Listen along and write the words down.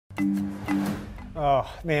Oh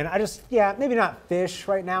man, yeah, maybe not fish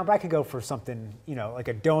right now, but I could go for something, like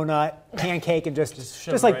a donut, pancake, and just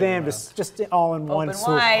like them, just all in one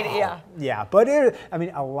swoop. Wide, yeah. Yeah, but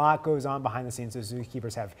a lot goes on behind the scenes. The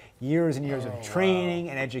zookeepers have years and years of training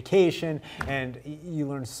and education, and you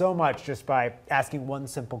learn so much just by asking one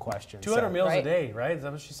simple question. 200 meals a day, right? Is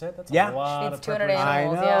that what she said? That's a lot of 200 preparation.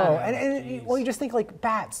 animals, I know, and well, you just think like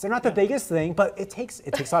bats. They're not the biggest thing, but it takes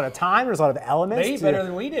a lot of time. There's a lot of elements. They eat better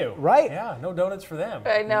than we do. Right? Yeah, no donuts for them.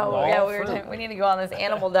 I know. We need to go on this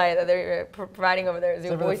animal diet that they're providing over there at Zoo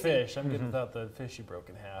Except for the Boise. fish. I'm getting without the fish you broke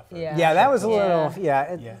in half. Yeah, that was a little.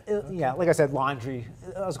 Yeah, like I said, laundry.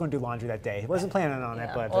 I was going to do laundry that day. Wasn't planning on it,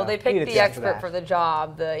 but well, they picked the expert for the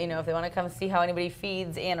job. If they want to come see how anybody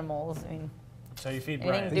feeds animals, So you feed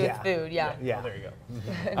anything to do with food, Yeah. Well, there you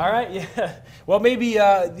go. All right, yeah. Well, maybe,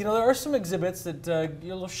 there are some exhibits that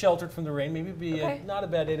you're a little sheltered from the rain. Maybe it'd be not a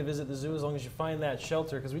bad day to visit the zoo as long as you find that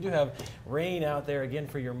shelter, because we do have rain out there again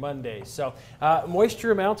for your Monday. So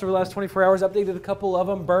moisture amounts over the last 24 hours, updated a couple of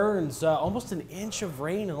them. Burns, almost an inch of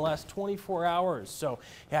rain in the last 24 hours. So,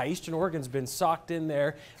 yeah, Eastern Oregon's been socked in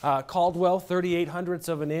there. Caldwell, 38/100ths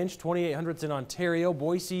of an inch, 28/100ths in Ontario.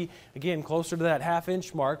 Boise, again, closer to that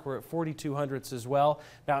half-inch mark. We're at 42/100ths as well.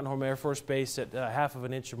 Mountain Home Air Force Base at half of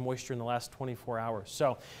an inch of moisture in the last 24 hours.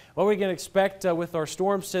 So what we can expect with our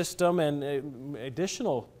storm system and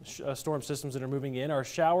additional storm systems that are moving in are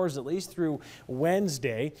showers at least through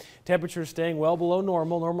Wednesday. Temperatures staying well below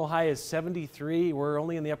normal. Normal high is 73. We're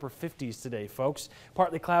only in the upper 50s today, folks.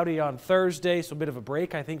 Partly cloudy on Thursday, so a bit of a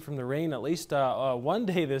break, I think, from the rain at least one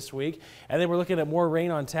day this week. And then we're looking at more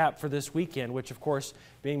rain on tap for this weekend, which, of course,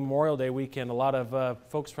 being Memorial Day weekend, a lot of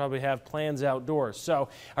folks probably have plans outdoors. So,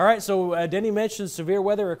 all right, so Denny mentioned severe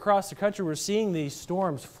weather across the country. We're seeing these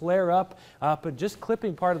storms flare up, but just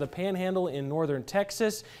clipping part of the panhandle in northern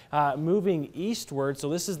Texas, moving eastward. So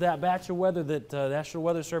this is that batch of weather that the National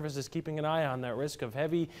Weather Service is keeping an eye on, that risk of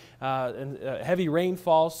heavy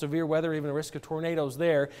rainfall, severe weather, even a risk of tornadoes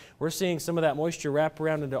there. We're seeing some of that moisture wrap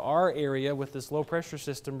around into our area with this low pressure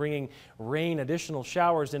system bringing rain, additional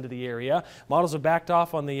showers into the area. Models have backed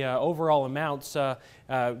off on the overall amounts.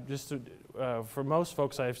 For most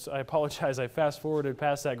folks, I apologize, I fast forwarded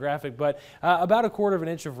past that graphic, but about 1/4 of an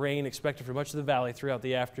inch of rain expected for much of the valley throughout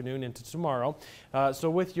the afternoon into tomorrow. So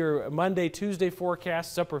with your Monday, Tuesday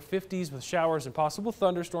forecasts, upper 50s with showers and possible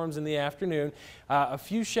thunderstorms in the afternoon. A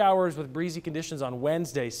few showers with breezy conditions on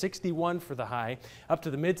Wednesday, 61 for the high, up to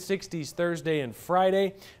the mid-60s Thursday and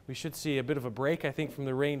Friday. We should see a bit of a break, I think, from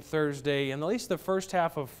the rain Thursday and at least the first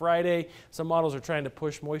half of Friday. Some models are trying to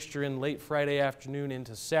push moisture in late Friday afternoon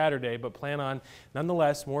into Saturday, but plan on,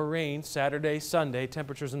 nonetheless, more rain Saturday, Sunday.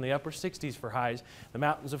 Temperatures in the upper 60s for highs. The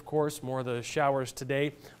mountains, of course, more of the showers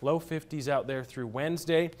today. Low 50s out there through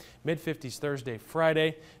Wednesday. Mid-50s Thursday,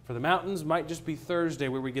 Friday. For the mountains, might just be Thursday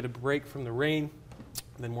where we get a break from the rain.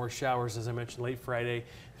 And then more showers, as I mentioned, late Friday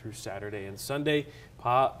through Saturday and Sunday,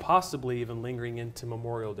 possibly even lingering into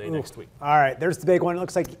Memorial Day next week. All right, there's the big one. It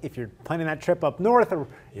looks like if you're planning that trip up north or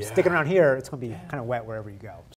sticking around here, it's going to be kind of wet wherever you go.